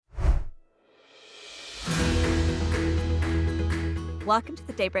Welcome to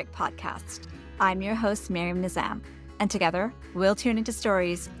the Daybreak Podcast. I'm your host, Miriam Nizam, and together we'll tune into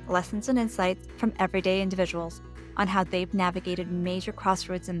stories, lessons, and insights from everyday individuals on how they've navigated major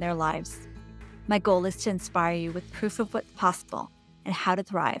crossroads in their lives. My goal is to inspire you with proof of what's possible and how to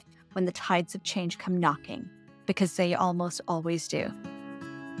thrive when the tides of change come knocking, because they almost always do.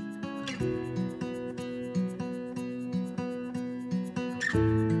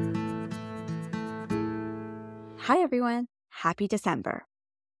 Hi everyone, happy December.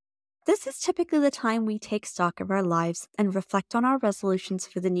 This is typically the time we take stock of our lives and reflect on our resolutions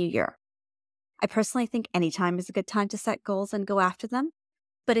for the new year. I personally think any time is a good time to set goals and go after them.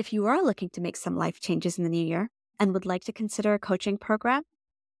 But if you are looking to make some life changes in the new year and would like to consider a coaching program,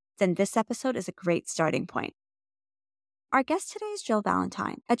 then this episode is a great starting point. Our guest today is Jill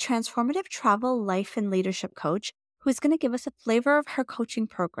Valentine, a transformative travel, life, and leadership coach who is going to give us a flavor of her coaching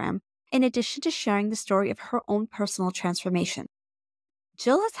program in addition to sharing the story of her own personal transformation.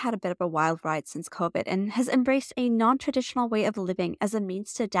 Jill has had a bit of a wild ride since COVID and has embraced a non-traditional way of living as a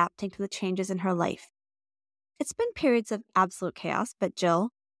means to adapting to the changes in her life. It's been periods of absolute chaos, but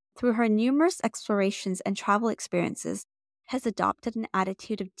Jill, through her numerous explorations and travel experiences, has adopted an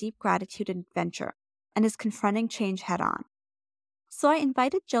attitude of deep gratitude and adventure and is confronting change head-on. So I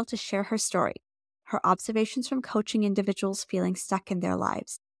invited Jill to share her story, her observations from coaching individuals feeling stuck in their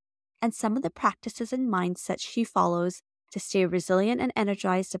lives, and some of the practices and mindsets she follows to stay resilient and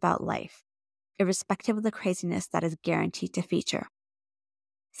energized about life, irrespective of the craziness that is guaranteed to feature.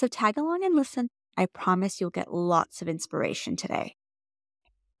 So tag along and listen. I promise you'll get lots of inspiration today.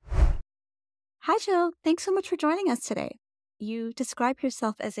 Hi, Jill. Thanks so much for joining us today. You describe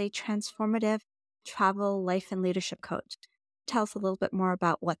yourself as a transformative travel, life, and leadership coach. Tell us a little bit more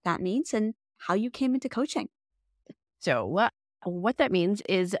about what that means and how you came into coaching. So what that means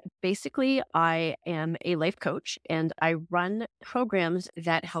is basically I am a life coach and I run programs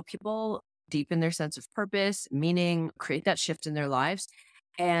that help people deepen their sense of purpose, meaning, create that shift in their lives.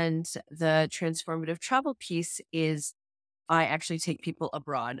 And the transformative travel piece is I actually take people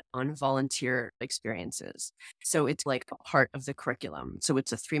abroad on volunteer experiences. So it's like a part of the curriculum. So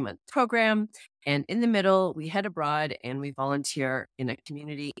it's a 3-month program. And in the middle, we head abroad and we volunteer in a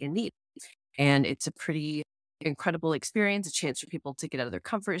community in need. And it's a pretty incredible experience, a chance for people to get out of their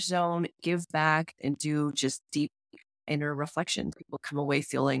comfort zone, give back, and do just deep inner reflection. People come away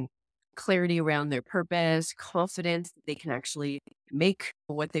feeling clarity around their purpose, confidence that they can actually make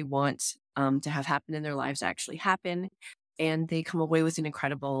what they want to have happen in their lives actually happen. And they come away with an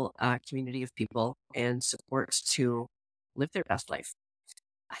incredible community of people and support to live their best life.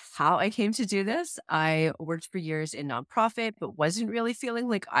 How I came to do this, I worked for years in nonprofit, but wasn't really feeling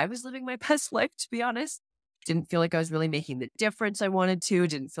like I was living my best life, to be honest. Didn't feel like I was really making the difference I wanted to.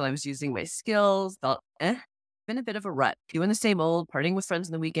 Didn't feel I was using my skills. Felt, been a bit of a rut. Doing the same old, partying with friends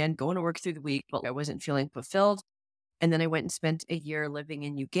on the weekend, going to work through the week, but I wasn't feeling fulfilled. And then I went and spent a year living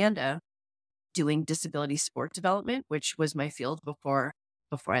in Uganda doing disability sport development, which was my field before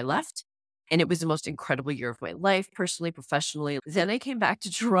I left. And it was the most incredible year of my life, personally, professionally. Then I came back to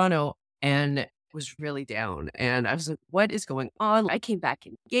Toronto and was really down. And I was like, what is going on? I came back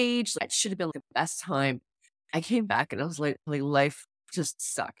engaged. It should have been the best time. I came back and I was like life just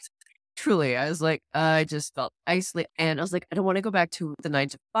sucked. Truly, I was like, I just felt isolated. And I was like, I don't want to go back to the 9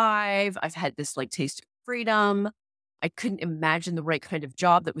 to 5. I've had this like taste of freedom. I couldn't imagine the right kind of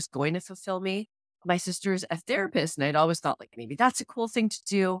job that was going to fulfill me. My sister's a therapist, and I'd always thought like maybe that's a cool thing to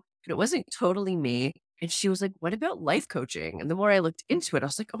do, but it wasn't totally me. And she was like, what about life coaching? And the more I looked into it, I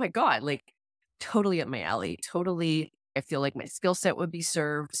was like, oh my God, like totally up my alley. Totally, I feel like my skill set would be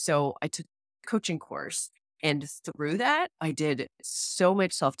served. So I took a coaching course. And through that, I did so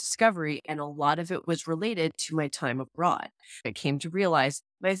much self-discovery, and a lot of it was related to my time abroad. I came to realize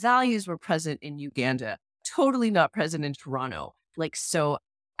my values were present in Uganda, totally not present in Toronto. Like, so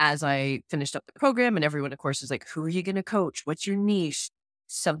as I finished up the program and everyone, of course, is like, who are you going to coach? What's your niche?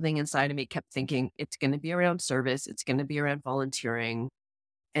 Something inside of me kept thinking it's going to be around service. It's going to be around volunteering.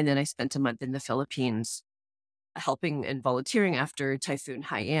 And then I spent a month in the Philippines helping and volunteering after Typhoon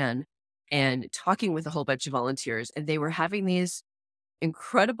Haiyan and talking with a whole bunch of volunteers. And they were having these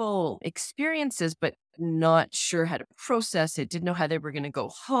incredible experiences, but not sure how to process it, didn't know how they were going to go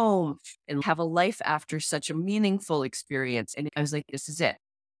home and have a life after such a meaningful experience. And I was like, this is it.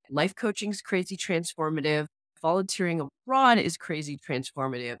 Life coaching is crazy transformative. Volunteering abroad is crazy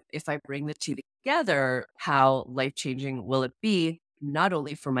transformative. If I bring the two together, how life-changing will it be, not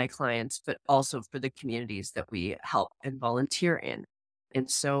only for my clients, but also for the communities that we help and volunteer in? And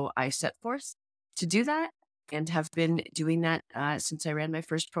so I set forth to do that and have been doing that since I ran my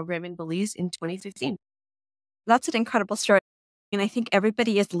first program in Belize in 2015. That's an incredible story. And I think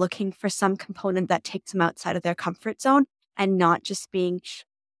everybody is looking for some component that takes them outside of their comfort zone and not just being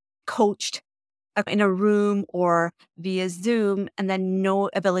coached in a room or via Zoom and then no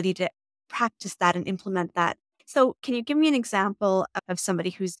ability to practice that and implement that. So, can you give me an example of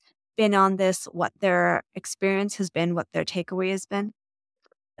somebody who's been on this, what their experience has been, what their takeaway has been?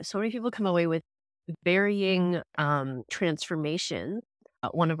 So many people come away with varying transformation.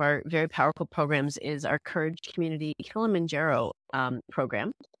 One of our very powerful programs is our Courage Community Kilimanjaro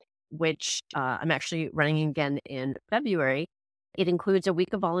program, which I'm actually running again in February. It includes a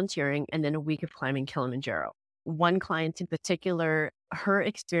week of volunteering and then a week of climbing Kilimanjaro. One client in particular, her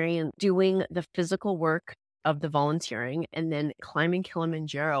experience doing the physical work of the volunteering and then climbing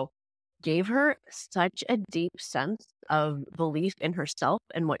Kilimanjaro gave her such a deep sense of belief in herself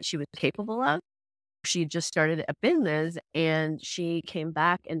and what she was capable of. She just started a business and she came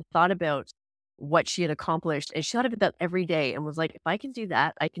back and thought about what she had accomplished. And she thought about that every day and was like, if I can do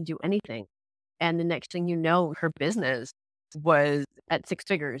that, I can do anything. And the next thing you know, her business was at six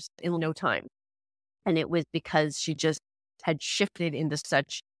figures in no time. And it was because she just had shifted into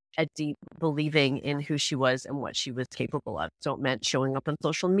such a deep believing in who she was and what she was capable of. So it meant showing up on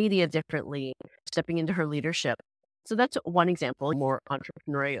social media differently, stepping into her leadership. So that's one example, more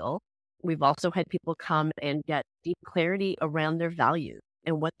entrepreneurial. We've also had people come and get deep clarity around their values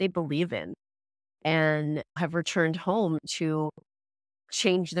and what they believe in and have returned home to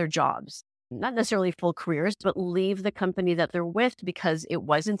change their jobs. Not necessarily full careers, but leave the company that they're with because it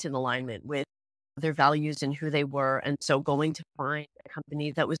wasn't in alignment with their values and who they were. And so going to find a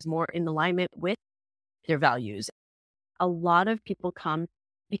company that was more in alignment with their values. A lot of people come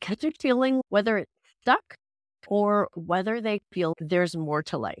because they're feeling whether it's stuck or whether they feel there's more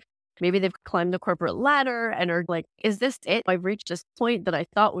to life. Maybe they've climbed the corporate ladder and are like, is this it? I've reached this point that I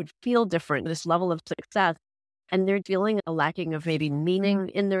thought would feel different, this level of success. And they're feeling a lacking of maybe meaning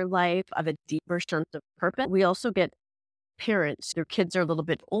in their life, of a deeper sense of purpose. We also get parents, their kids are a little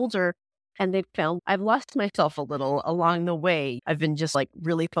bit older and they've found I've lost myself a little along the way. I've been just like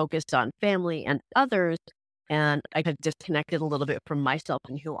really focused on family and others. And I have disconnected a little bit from myself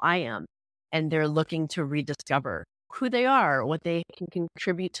and who I am. And they're looking to rediscover who they are, what they can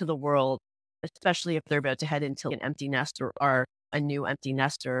contribute to the world, especially if they're about to head into an empty nest or are a new empty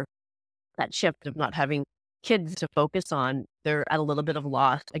nester. That shift of not having kids to focus on, they're at a little bit of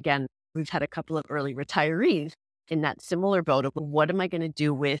loss. Again, we've had a couple of early retirees in that similar boat of what am I going to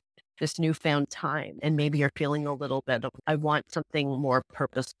do with this newfound time? And maybe you're feeling a little bit of, I want something more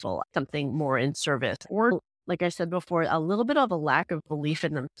purposeful, something more in service. Or, like I said before, a little bit of a lack of belief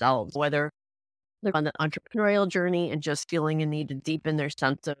in themselves, whether they're on an entrepreneurial journey and just feeling a need to deepen their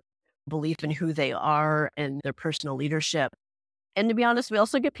sense of belief in who they are and their personal leadership. And to be honest, we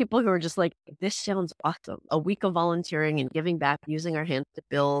also get people who are just like, this sounds awesome. A week of volunteering and giving back, using our hands to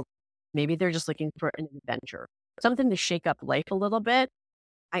build. Maybe they're just looking for an adventure, something to shake up life a little bit.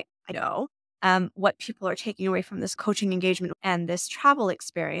 I know what people are taking away from this coaching engagement and this travel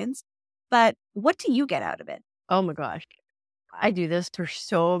experience, but what do you get out of it? Oh my gosh. I do this for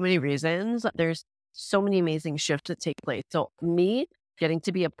so many reasons. There's so many amazing shifts that take place. So, me getting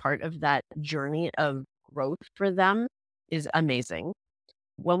to be a part of that journey of growth for them is amazing.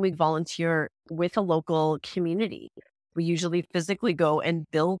 When we volunteer with a local community, we usually physically go and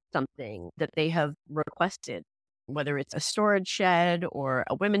build something that they have requested, whether it's a storage shed or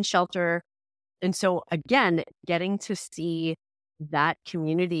a women's shelter. And so, again, getting to see that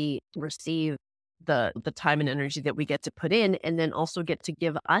community receive the time and energy that we get to put in, and then also get to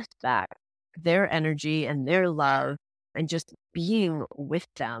give us back their energy and their love, and just being with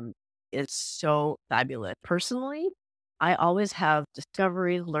them is so fabulous. Personally, I always have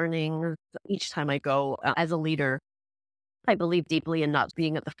discovery, learning each time I go. As a leader, I believe deeply in not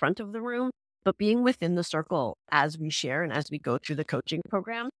being at the front of the room, but being within the circle as we share and as we go through the coaching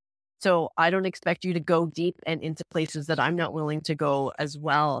program. So I don't expect you to go deep and into places that I'm not willing to go as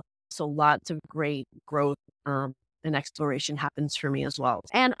well. So lots of great growth and exploration happens for me as well.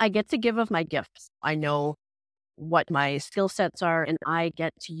 And I get to give of my gifts. I know what my skill sets are, and I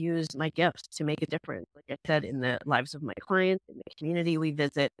get to use my gifts to make a difference. Like I said, in the lives of my clients, in the community we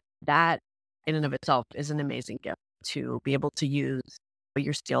visit, that in and of itself is an amazing gift to be able to use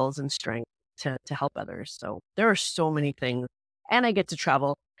your skills and strength to help others. So there are so many things. And I get to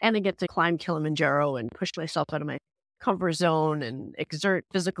travel and I get to climb Kilimanjaro and push myself out of my comfort zone and exert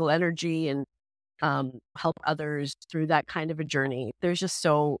physical energy and help others through that kind of a journey. There's just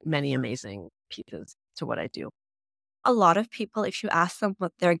so many amazing pieces to what I do. A lot of people, if you ask them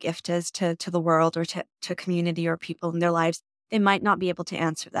what their gift is to the world or to community or people in their lives, they might not be able to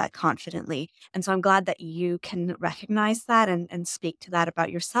answer that confidently. And so I'm glad that you can recognize that and speak to that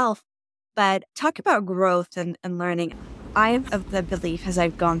about yourself. But talk about growth and learning. I am of the belief as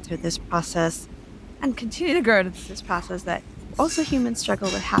I've gone through this process and continue to grow into this process that also humans struggle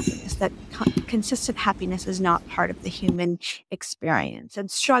with happiness, that consistent happiness is not part of the human experience.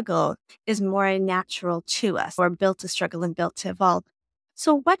 And struggle is more natural to us. We're built to struggle and built to evolve.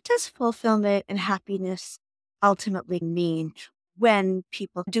 So, what does fulfillment and happiness ultimately mean when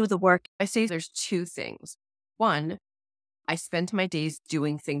people do the work? I say there's two things. One, I spend my days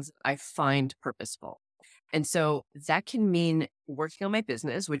doing things I find purposeful. And so that can mean working on my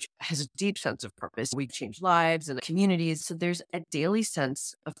business, which has a deep sense of purpose. We change lives and communities. So there's a daily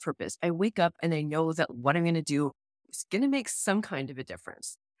sense of purpose. I wake up and I know that what I'm going to do is going to make some kind of a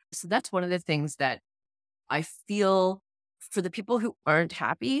difference. So that's one of the things that I feel for the people who aren't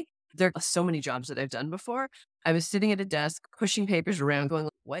happy. There are so many jobs that I've done before. I was sitting at a desk, pushing papers around, going,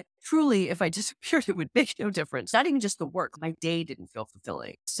 what? Truly, if I disappeared, it would make no difference. Not even just the work. My day didn't feel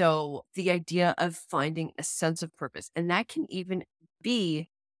fulfilling. So the idea of finding a sense of purpose, and that can even be,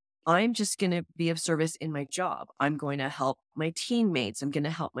 I'm just going to be of service in my job. I'm going to help my teammates. I'm going to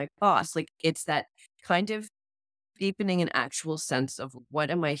help my boss. Like it's that kind of deepening an actual sense of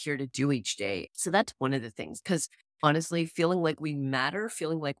what am I here to do each day. So that's one of the things. Because honestly, feeling like we matter,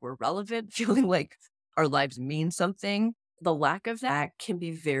 feeling like we're relevant, feeling like our lives mean something, the lack of that can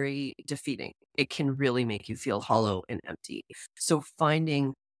be very defeating. It can really make you feel hollow and empty. So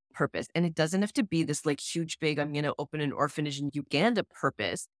finding purpose, and it doesn't have to be this like huge, big, I'm going to open an orphanage in Uganda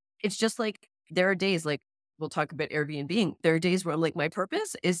purpose. It's just like there are days like, we'll talk about Airbnb. There are days where I'm like, my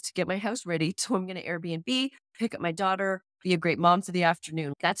purpose is to get my house ready. So I'm going to Airbnb, pick up my daughter, be a great mom for the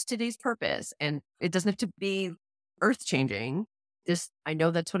afternoon. That's today's purpose. And it doesn't have to be earth changing. Just, I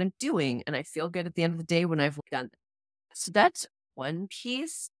know that's what I'm doing. And I feel good at the end of the day when I've done it. So that's one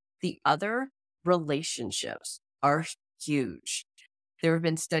piece. The other, relationships are huge. There have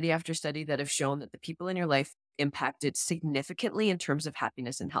been study after study that have shown that the people in your life impacted significantly in terms of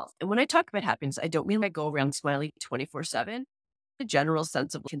happiness and health. And when I talk about happiness, I don't mean I go around smiling 24/7. A general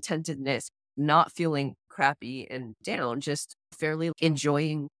sense of contentedness, not feeling crappy and down, just fairly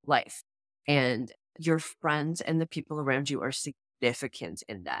enjoying life. And your friends and the people around you are significant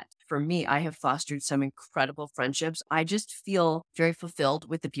in that. For me, I have fostered some incredible friendships. I just feel very fulfilled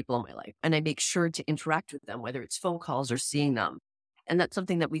with the people in my life. And I make sure to interact with them, whether it's phone calls or seeing them. And that's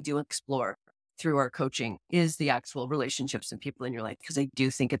something that we do explore through our coaching is the actual relationships and people in your life, because I do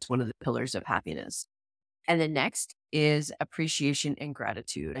think it's one of the pillars of happiness. And the next is appreciation and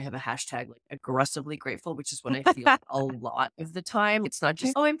gratitude. I have a hashtag like aggressively grateful, which is what I feel a lot of the time. It's not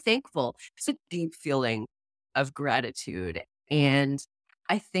just, oh, I'm thankful. It's a deep feeling of gratitude. And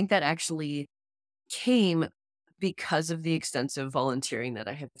I think that actually came because of the extensive volunteering that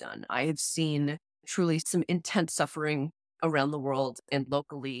I have done. I have seen truly some intense suffering around the world and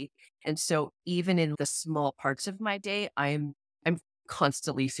locally. And so even in the small parts of my day, I'm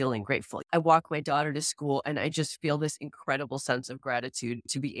constantly feeling grateful. I walk my daughter to school and I just feel this incredible sense of gratitude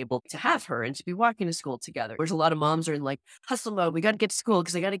to be able to have her and to be walking to school together. There's a lot of moms are in like hustle mode. We got to get to school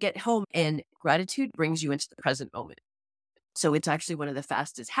because I got to get home. And gratitude brings you into the present moment. So it's actually one of the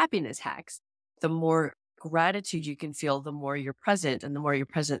fastest happiness hacks. The more gratitude you can feel, the more you're present. And the more you're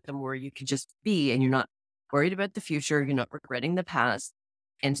present, the more you can just be. And you're not worried about the future. You're not regretting the past.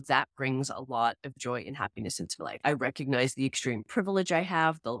 And that brings a lot of joy and happiness into life. I recognize the extreme privilege I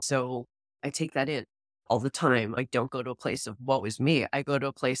have. So I take that in all the time. I don't go to a place of woe is me. I go to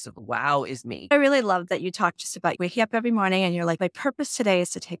a place of wow is me. I really love that you talk just about waking up every morning and you're like, my purpose today is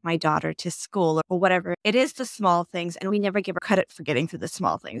to take my daughter to school or whatever. It is the small things. And we never give her credit for getting through the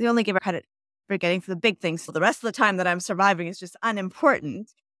small things. We only give her credit for getting through the big things. So the rest of the time that I'm surviving is just unimportant.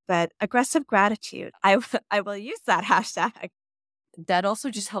 But aggressive gratitude, I will use that hashtag. That also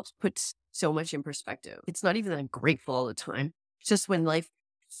just helps put so much in perspective. It's not even that I'm grateful all the time. It's just when life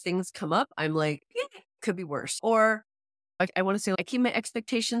things come up, I'm like, could be worse. Or like I want to say, I keep my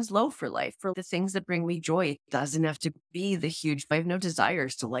expectations low for life, for the things that bring me joy. It doesn't have to be the huge, I have no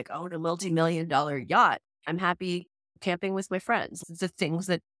desires to like own a multi-million-dollar yacht. I'm happy camping with my friends. The things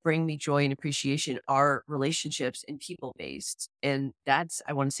that bring me joy and appreciation are relationships and people based. And that's,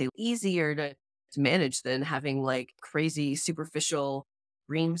 I want to say, easier to manage than having like crazy superficial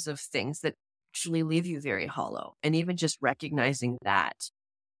dreams of things that actually leave you very hollow. And even just recognizing that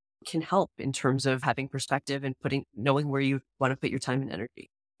can help in terms of having perspective and knowing where you want to put your time and energy.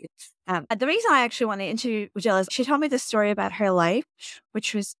 The reason I actually want to interview Jill is she told me this story about her life,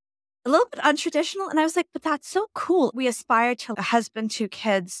 which was a little bit untraditional. And I was like, but that's so cool. We aspire to a husband, two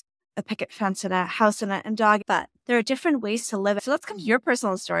kids, a picket fence and a house and dog, but there are different ways to live. So let's come to your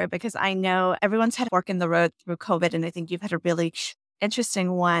personal story because I know everyone's had a fork in the road through COVID, and I think you've had a really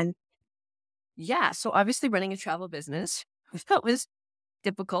interesting one. Yeah. So obviously running a travel business, that was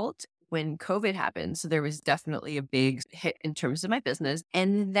difficult when COVID happened. So there was definitely a big hit in terms of my business.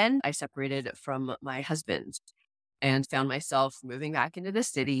 And then I separated from my husband and found myself moving back into the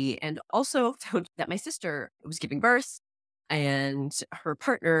city, and also found that my sister was giving birth and her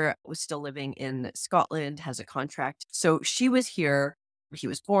partner was still living in Scotland, has a contract. So she was here. He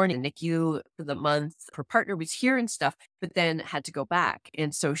was born in NICU for the month. Her partner was here and stuff, but then had to go back.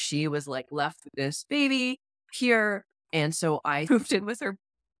 And so she was like left with this baby here. And so I moved in with her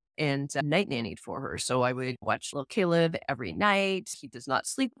and night nannied for her. So I would watch little Caleb every night. He does not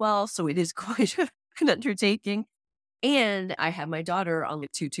sleep well. So it is quite an undertaking. And I had my daughter on the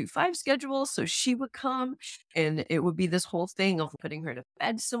 2-2-5 schedule. So she would come and it would be this whole thing of putting her to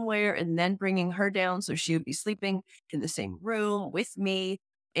bed somewhere and then bringing her down. So she would be sleeping in the same room with me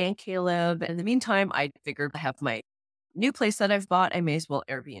and Caleb. And in the meantime, I figured I have my new place that I've bought. I may as well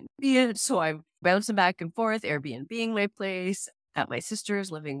Airbnb it. So I'm bouncing back and forth, Airbnb my place at my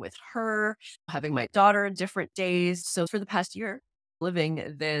sister's, living with her, having my daughter different days. So for the past year,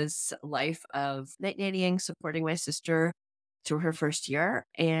 living this life of night nannying, supporting my sister through her first year,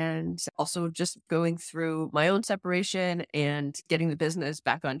 and also just going through my own separation and getting the business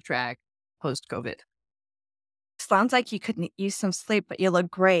back on track post COVID. Sounds like you could use some sleep, but you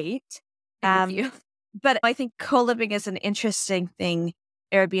look great. Thank you. But I think co-living is an interesting thing.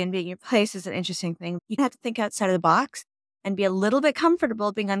 Airbnb your place is an interesting thing. You have to think outside of the box and be a little bit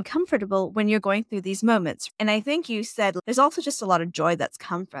comfortable being uncomfortable when you're going through these moments. And I think you said there's also just a lot of joy that's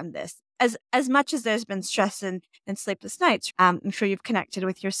come from this. As much as there's been stress and sleepless nights, I'm sure you've connected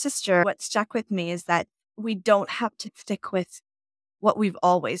with your sister. What stuck with me is that we don't have to stick with what we've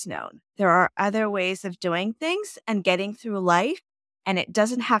always known. There are other ways of doing things and getting through life. And it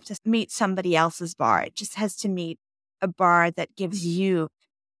doesn't have to meet somebody else's bar. It just has to meet a bar that gives you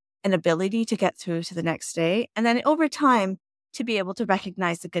an ability to get through to the next day. And then over time, to be able to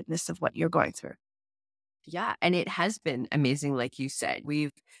recognize the goodness of what you're going through. Yeah. And it has been amazing. Like you said,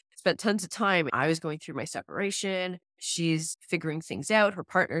 we've spent tons of time. I was going through my separation. She's figuring things out. Her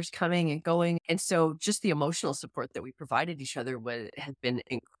partner's coming and going. And so just the emotional support that we provided each other has been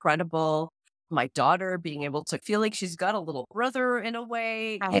incredible. My daughter being able to feel like she's got a little brother in a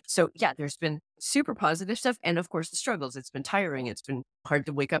way. Right. So yeah, there's been super positive stuff. And of course the struggles. It's been tiring. It's been hard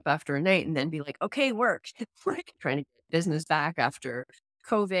to wake up after a night and then be like, okay, work. Like trying to get business back after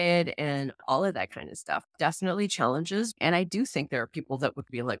COVID and all of that kind of stuff. Definitely challenges. And I do think there are people that would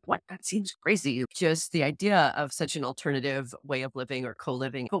be like, what? That seems crazy. Just the idea of such an alternative way of living or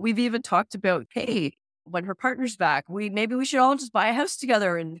co-living. But we've even talked about, hey, when her partner's back, maybe we should all just buy a house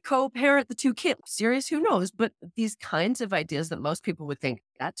together and co-parent the two kids. Serious, who knows? But these kinds of ideas that most people would think,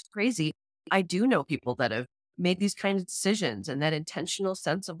 that's crazy. I do know people that have made these kinds of decisions and that intentional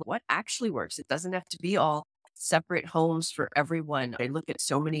sense of what actually works. It doesn't have to be all separate homes for everyone. I look at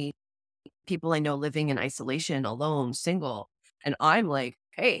so many people I know living in isolation, alone, single, and I'm like,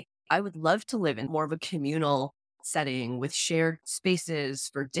 hey, I would love to live in more of a communal setting with shared spaces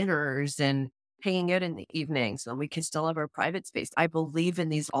for dinners and hanging out in the evenings, and we can still have our private space. I believe in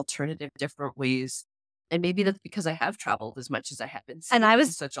these alternative, different ways. And maybe that's because I have traveled as much as I have been And seeing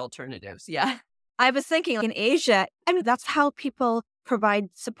such alternatives. Yeah. I was thinking in Asia, I mean, that's how people provide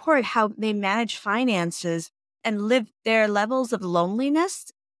support, how they manage finances and live their levels of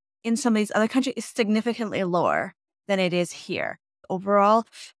loneliness in some of these other countries is significantly lower than it is here. Overall,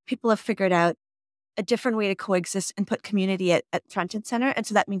 people have figured out a different way to coexist and put community at front and center. And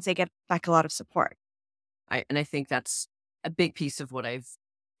so that means they get back a lot of support. I think that's a big piece of what I've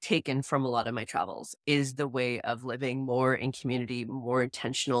taken from a lot of my travels is the way of living more in community, more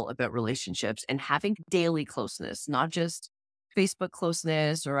intentional about relationships and having daily closeness, not just Facebook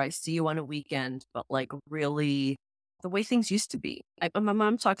closeness or I see you on a weekend, but like really the way things used to be. My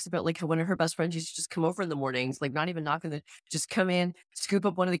mom talks about like how one of her best friends used to just come over in the mornings, like not even knocking just come in, scoop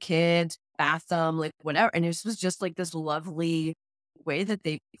up one of the kids, bath them, like whatever. And this was just like this lovely way that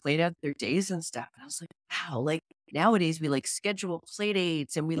they played out their days and stuff. And I was like, wow, like nowadays we like schedule play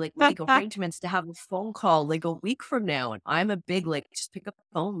dates and we like make arrangements to have a phone call like a week from now. And I'm a big like, just pick up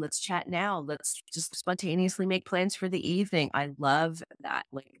the phone, let's chat now. Let's just spontaneously make plans for the evening. I love that,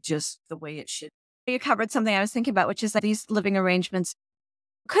 like just the way it should. You covered something I was thinking about, which is that these living arrangements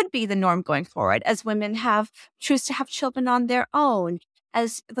could be the norm going forward as women choose to have children on their own,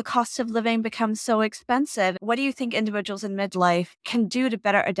 as the cost of living becomes so expensive. What do you think individuals in midlife can do to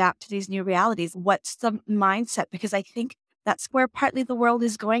better adapt to these new realities? What's the mindset? Because I think That's where partly the world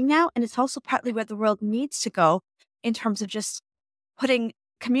is going now. And it's also partly where the world needs to go in terms of just putting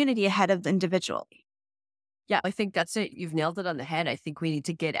community ahead of the individual. Yeah, I think that's it. You've nailed it on the head. I think we need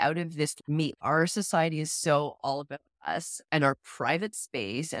to get out of this me. Our society is so all about us and our private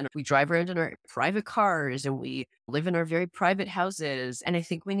space, and we drive around in our private cars and we live in our very private houses. And I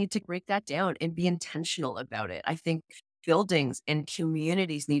think we need to break that down and be intentional about it. I think buildings and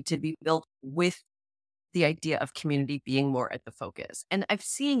communities need to be built with the idea of community being more at the focus. And I'm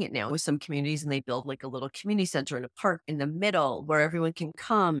seeing it now with some communities, and they build like a little community center in a park in the middle where everyone can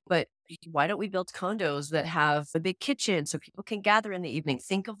come. But why don't we build condos that have a big kitchen so people can gather in the evening?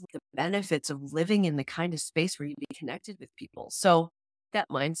 Think of the benefits of living in the kind of space where you'd be connected with people. So that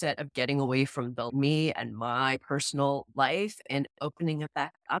mindset of getting away from the me and my personal life and opening it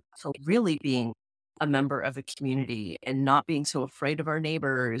back up to really being a member of a community and not being so afraid of our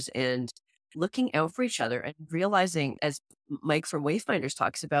neighbors and looking out for each other and realizing, as Mike from Wayfinders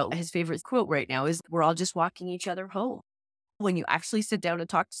talks about, his favorite quote right now is, we're all just walking each other home. When you actually sit down and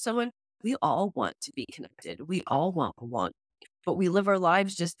talk to someone, we all want to be connected. We all want, but we live our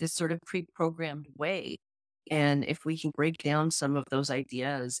lives just this sort of pre-programmed way. And if we can break down some of those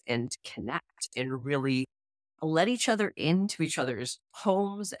ideas and connect and really let each other into each other's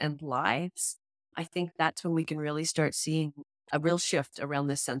homes and lives, I think that's when we can really start seeing a real shift around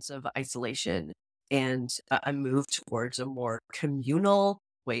this sense of isolation and a move towards a more communal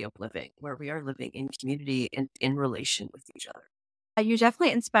way of living where we are living in community and in relation with each other. You're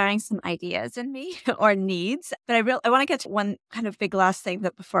definitely inspiring some ideas in me or needs, but I want to get to one kind of big last thing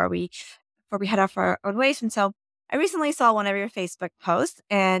that before we head off our own ways. And so I recently saw one of your Facebook posts,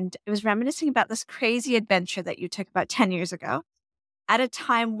 and it was reminiscing about this crazy adventure that you took about 10 years ago at a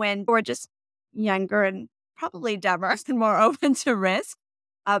time when you were just younger and probably dumber and more open to risk.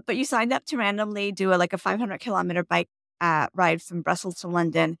 But you signed up to randomly do like a 500-kilometer bike ride from Brussels to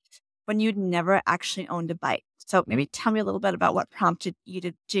London when you'd never actually owned a bike. So maybe tell me a little bit about what prompted you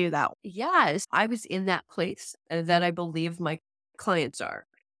to do that. Yes, I was in that place that I believe my clients are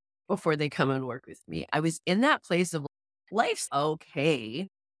before they come and work with me. I was in that place of life's okay,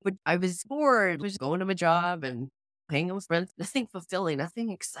 but I was bored, was going to my job and hanging with friends, nothing fulfilling,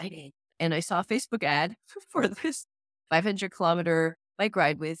 nothing exciting. And I saw a Facebook ad for this 500-kilometer bike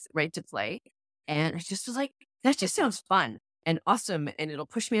ride with Right to Play. And I just was like, that just sounds fun and awesome. And it'll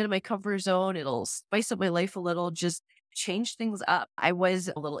push me out of my comfort zone. It'll spice up my life a little, just change things up. I was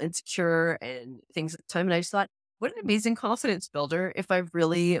a little insecure and things at the time. And I just thought, what an amazing confidence builder if I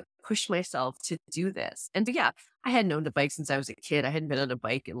really pushed myself to do this. And yeah, I hadn't owned a bike since I was a kid. I hadn't been on a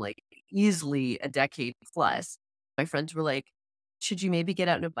bike in like easily a decade plus. My friends were like, should you maybe get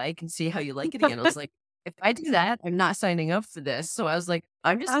out on a bike and see how you like it again? I was like, if I do that, I'm not signing up for this. So I was like,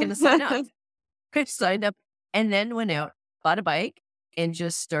 I'm just going to sign up. I signed up and then went out, bought a bike, and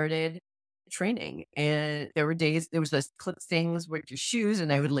just started training. And there were days, there was this clip things with your shoes,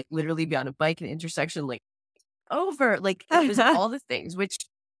 and I would like literally be on a bike in an intersection, like over, like it was all the things, which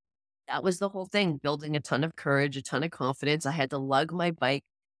that was the whole thing, building a ton of courage, a ton of confidence. I had to lug my bike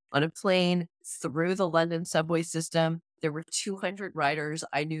on a plane through the London subway system. There were 200 riders.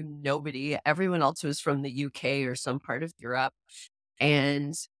 I knew nobody. Everyone else was from the UK or some part of Europe.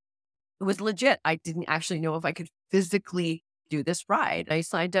 And it was legit. I didn't actually know if I could physically do this ride. I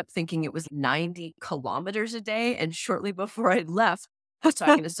signed up thinking it was 90 kilometers a day. And shortly before I left, I was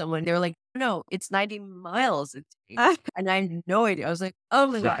talking to someone. They were like, no, it's 90 miles a day. And I had no idea. I was like, oh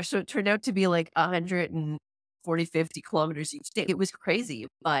my gosh. So it turned out to be like 140, 50 kilometers each day. It was crazy.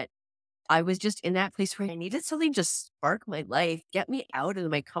 But I was just in that place where I needed something to spark my life, get me out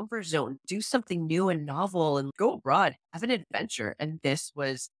of my comfort zone, do something new and novel and go abroad, have an adventure. And this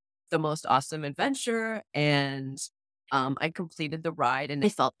was the most awesome adventure. And I completed the ride and I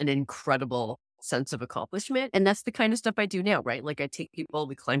felt an incredible sense of accomplishment. And that's the kind of stuff I do now, right? Like I take people,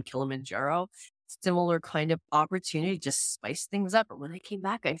 we climb Kilimanjaro, similar kind of opportunity, just spice things up. But when I came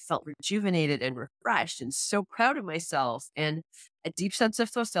back, I felt rejuvenated and refreshed and so proud of myself and a deep sense of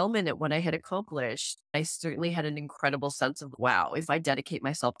fulfillment at what I had accomplished. I certainly had an incredible sense of, wow, if I dedicate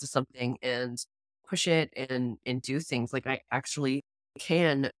myself to something and push it and do things, like I actually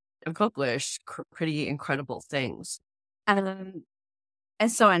can accomplish pretty incredible things. Um,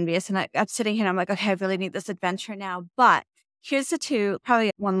 and so envious. And I'm sitting here and I'm like, okay, I really need this adventure now. But here's the two,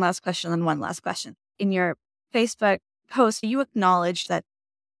 probably one last question and one last question. In your Facebook post, you acknowledged that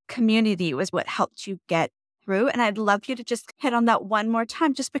community was what helped you get through. And I'd love you to just hit on that one more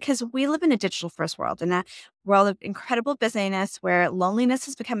time, just because we live in a digital first world, in a world of incredible busyness where loneliness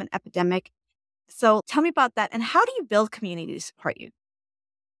has become an epidemic. So tell me about that. And how do you build community to support you?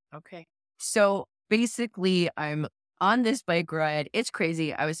 Okay. So basically, I'm on this bike ride. It's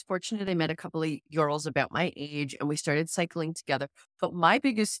crazy. I was fortunate I met a couple of girls about my age and we started cycling together. But my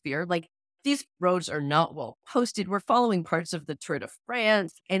biggest fear, like these roads are not well posted. We're following parts of the Tour de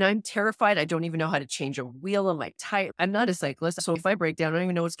France and I'm terrified. I don't even know how to change a wheel on my tire. I'm not a cyclist. So if I break down, I don't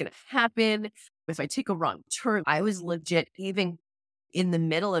even know what's going to happen. If I take a wrong turn, I was legit even in the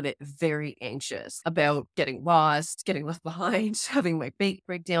middle of it, very anxious about getting lost, getting left behind, having my bike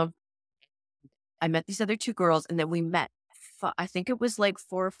break down. I met these other two girls and then we met, I think it was like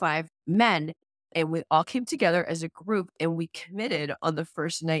 4 or 5 men. And we all came together as a group and we committed on the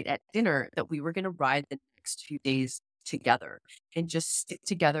first night at dinner that we were going to ride the next few days together and just stick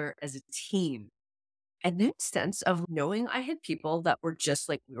together as a team. And that sense of knowing I had people that were just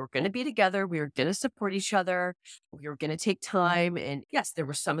like, we were going to be together, we were going to support each other, we were going to take time. And yes, there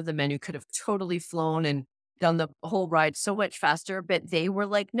were some of the men who could have totally flown and done the whole ride so much faster, but they were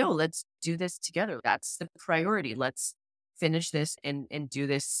like, no, let's do this together. That's the priority. Let's finish this and do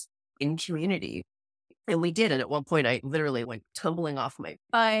this in community. And we did. And at one point, I literally went tumbling off my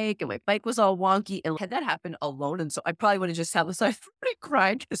bike and my bike was all wonky. And had that happened alone, and so I probably would have just had this, I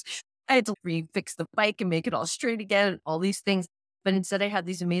cried because I had to refix the bike and make it all straight again, and all these things. But instead, I had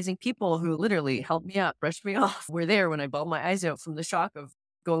these amazing people who literally helped me up, brushed me off, were there when I bawled my eyes out from the shock of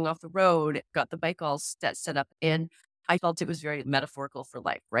going off the road, got the bike all set up. And I felt it was very metaphorical for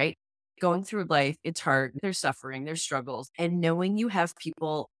life, right? Going through life, it's hard. There's suffering, there's struggles. And knowing you have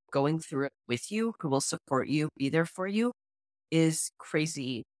people going through it with you who will support you, be there for you is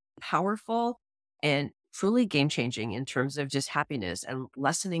crazy powerful and truly game changing in terms of just happiness and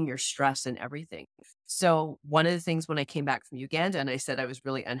lessening your stress and everything. So, one of the things when I came back from Uganda and I said I was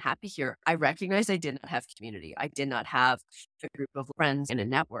really unhappy here, I recognized I did not have community. I did not have a group of friends and a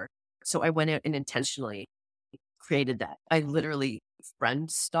network. So, I went out and intentionally created that. I literally friend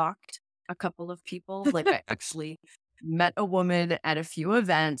stalked a couple of people. Like, I actually met a woman at a few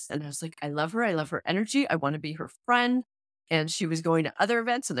events and I was like, I love her. I love her energy. I want to be her friend. And she was going to other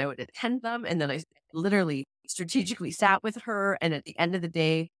events and I would attend them. And then I literally strategically sat with her. And at the end of the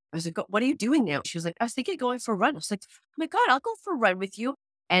day, I was like, what are you doing now? She was like, I was thinking of going for a run. I was like, oh my God, I'll go for a run with you.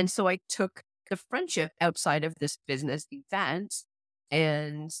 And so I took the friendship outside of this business event.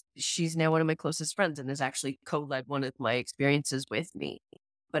 And she's now one of my closest friends and has actually co-led one of my experiences with me.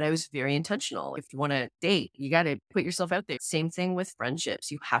 But I was very intentional. If you want to date, you got to put yourself out there. Same thing with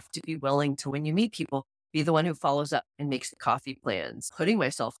friendships. You have to be willing to, when you meet people, be the one who follows up and makes the coffee plans, putting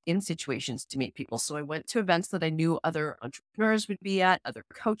myself in situations to meet people. So I went to events that I knew other entrepreneurs would be at, other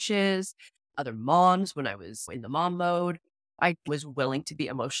coaches, other moms when I was in the mom mode. I was willing to be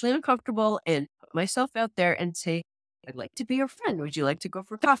emotionally uncomfortable and put myself out there and say, I'd like to be your friend. Would you like to go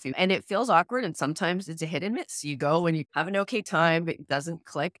for coffee? And it feels awkward. And sometimes it's a hit and miss. You go and you have an okay time, but it doesn't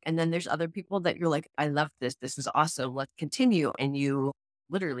click. And then there's other people that you're like, I love this. This is awesome. Let's continue. And you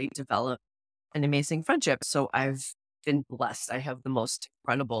literally develop an amazing friendship. So I've been blessed. I have the most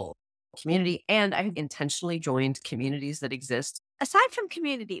incredible community and I've intentionally joined communities that exist. Aside from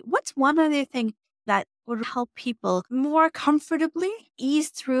community, what's one other thing that would help people more comfortably ease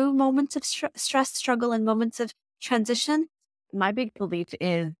through moments of stress, struggle, and moments of transition? My big belief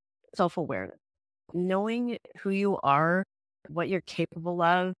is self-awareness. Knowing who you are, what you're capable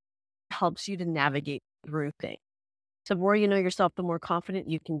of, helps you to navigate through things. So the more you know yourself, the more confident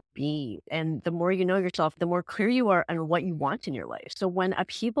you can be. And the more you know yourself, the more clear you are on what you want in your life. So when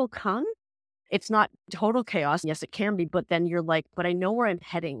upheaval comes, it's not total chaos. Yes, it can be, but then you're like, but I know where I'm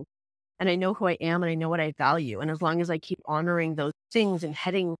heading and I know who I am and I know what I value. And as long as I keep honoring those things and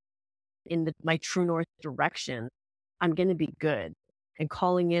heading in my true north direction, I'm going to be good. And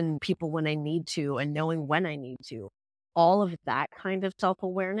calling in people when I need to and knowing when I need to. All of that kind of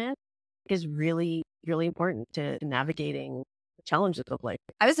self-awareness is really, really important to navigating the challenges of life.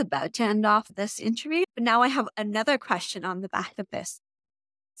 I was about to end off this interview, but now I have another question on the back of this.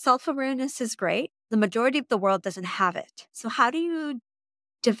 Self awareness is great. The majority of the world doesn't have it. So, how do you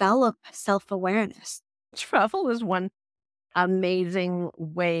develop self awareness? Travel is one amazing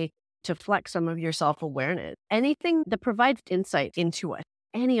way to flex some of your self-awareness. Anything that provides insight into us,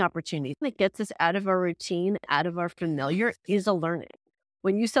 any opportunity that gets us out of our routine, out of our familiar is a learning.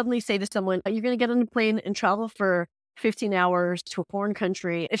 When you suddenly say to someone, you're going to get on a plane and travel for 15 hours to a foreign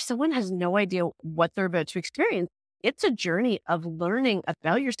country, if someone has no idea what they're about to experience, it's a journey of learning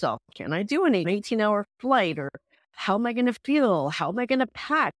about yourself. Can I do an 18-hour flight? Or how am I going to feel? How am I going to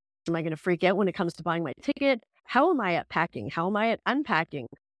pack? Am I going to freak out when it comes to buying my ticket? How am I at packing? How am I at unpacking?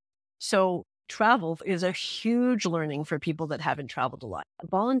 So travel is a huge learning for people that haven't traveled a lot.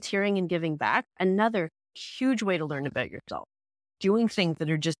 Volunteering and giving back, another huge way to learn about yourself. Doing things that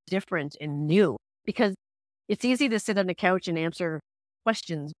are just different and new. Because It's easy to sit on the couch and answer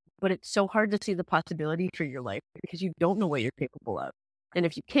questions, but it's so hard to see the possibility for your life because you don't know what you're capable of. And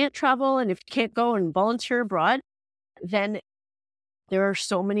if you can't travel and if you can't go and volunteer abroad, then there are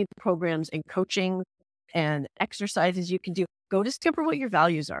so many programs and coaching and exercises you can do. Go discover what your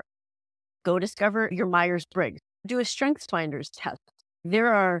values are. Go discover your Myers-Briggs. Do a Strengths Finders test.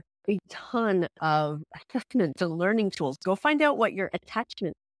 There are a ton of assessments and learning tools. Go find out what your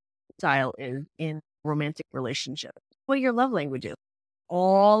attachment style is in romantic relationships, what your love language is.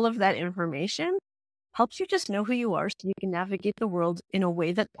 All of that information helps you just know who you are so you can navigate the world in a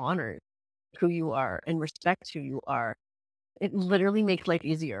way that honors who you are and respects who you are. It literally makes life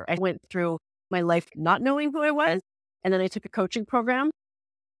easier. I went through my life not knowing who I was, and then I took a coaching program,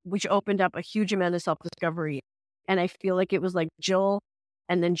 which opened up a huge amount of self-discovery. And I feel like it was like Jill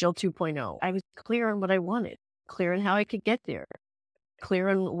and then Jill 2.0. I was clear on what I wanted, clear on how I could get there, clear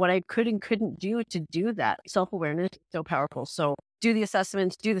on what I could and couldn't do to do that. Self-awareness is so powerful. So do the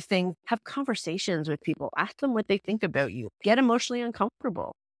assessments, do the thing, have conversations with people, ask them what they think about you, get emotionally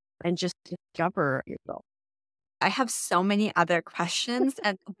uncomfortable, and just discover yourself. I have so many other questions,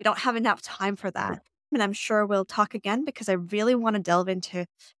 and we don't have enough time for that. And I'm sure we'll talk again because I really want to delve into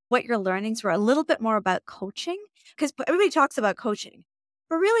what your learnings were a little bit more about coaching, because everybody talks about coaching,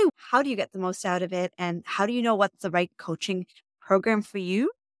 but really, how do you get the most out of it? And how do you know what's the right coaching program for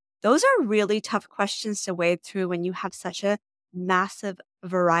you? Those are really tough questions to wade through when you have such a massive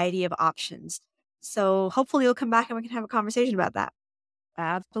variety of options. So hopefully you'll come back and we can have a conversation about that.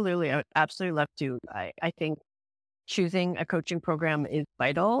 Absolutely. I would absolutely love to. I think choosing a coaching program is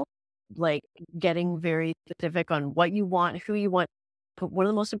vital, like getting very specific on what you want, who you want. But one of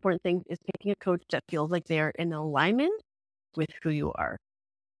the most important things is picking a coach that feels like they're in alignment with who you are.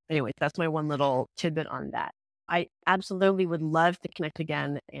 Anyways, that's my one little tidbit on that. I absolutely would love to connect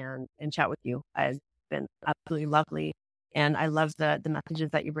again and chat with you. It's been absolutely lovely. And I love the messages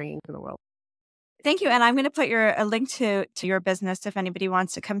that you're bringing to the world. Thank you. And I'm going to put a link to your business if anybody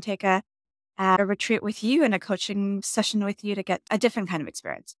wants to come take a retreat with you and a coaching session with you to get a different kind of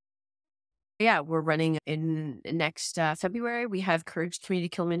experience. Yeah, we're running in next February. We have Courage Community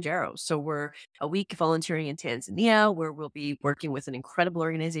Kilimanjaro. So we're a week volunteering in Tanzania where we'll be working with an incredible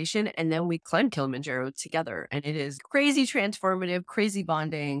organization. And then we climb Kilimanjaro together. And it is crazy transformative, crazy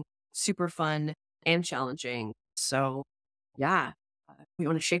bonding, super fun and challenging. So yeah, we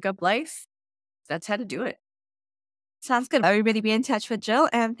want to shake up life. That's how to do it. Sounds good. Everybody be in touch with Jill.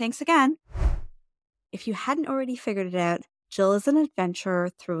 And thanks again. If you hadn't already figured it out, Jill is an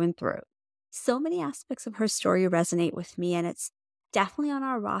adventurer through and through. So many aspects of her story resonate with me, and it's definitely on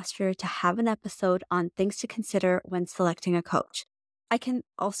our roster to have an episode on things to consider when selecting a coach. I can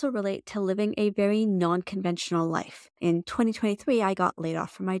also relate to living a very non-conventional life. In 2023, I got laid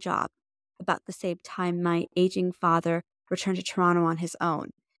off from my job. About the same time, my aging father returned to Toronto on his own.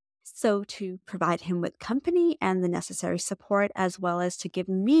 So to provide him with company and the necessary support, as well as to give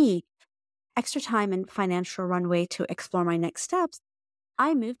me extra time and financial runway to explore my next steps,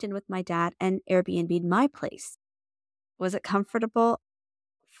 I moved in with my dad and Airbnb'd my place. Was it comfortable?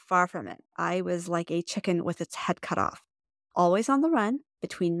 Far from it. I was like a chicken with its head cut off, always on the run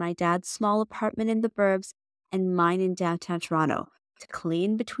between my dad's small apartment in the burbs and mine in downtown Toronto, to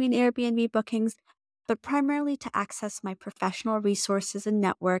clean between Airbnb bookings, but primarily to access my professional resources and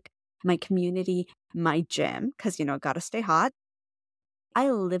network, my community, my gym, because, gotta stay hot.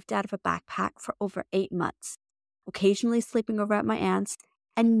 I lived out of a backpack for over 8 months, occasionally sleeping over at my aunt's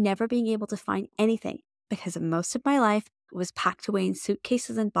and never being able to find anything because most of my life was packed away in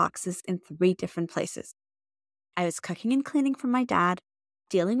suitcases and boxes in 3 different places. I was cooking and cleaning for my dad,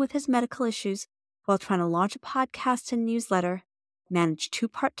 dealing with his medical issues while trying to launch a podcast and newsletter, manage 2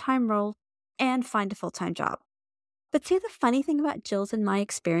 part-time roles, and find a full-time job. But see, the funny thing about Jill's and my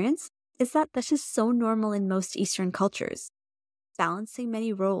experience is that this is so normal in most Eastern cultures. Balancing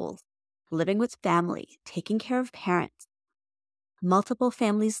many roles, living with family, taking care of parents, multiple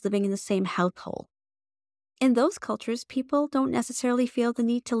families living in the same household. In those cultures, people don't necessarily feel the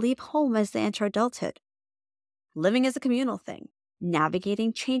need to leave home as they enter adulthood. Living is a communal thing.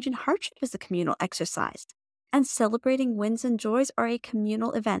 Navigating change and hardship is a communal exercise. And celebrating wins and joys are a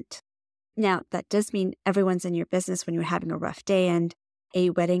communal event. Now, that does mean everyone's in your business when you're having a rough day, and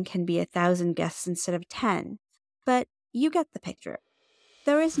a wedding can be 1,000 guests instead of 10. But you get the picture.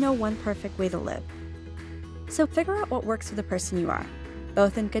 There is no one perfect way to live. So figure out what works for the person you are,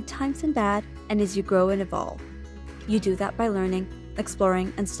 both in good times and bad, and as you grow and evolve. You do that by learning,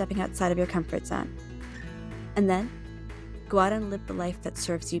 exploring, and stepping outside of your comfort zone. And then, go out and live the life that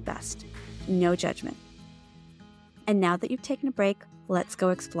serves you best. No judgment. And now that you've taken a break, let's go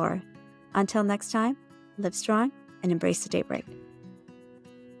explore. Until next time, live strong, and embrace the daybreak.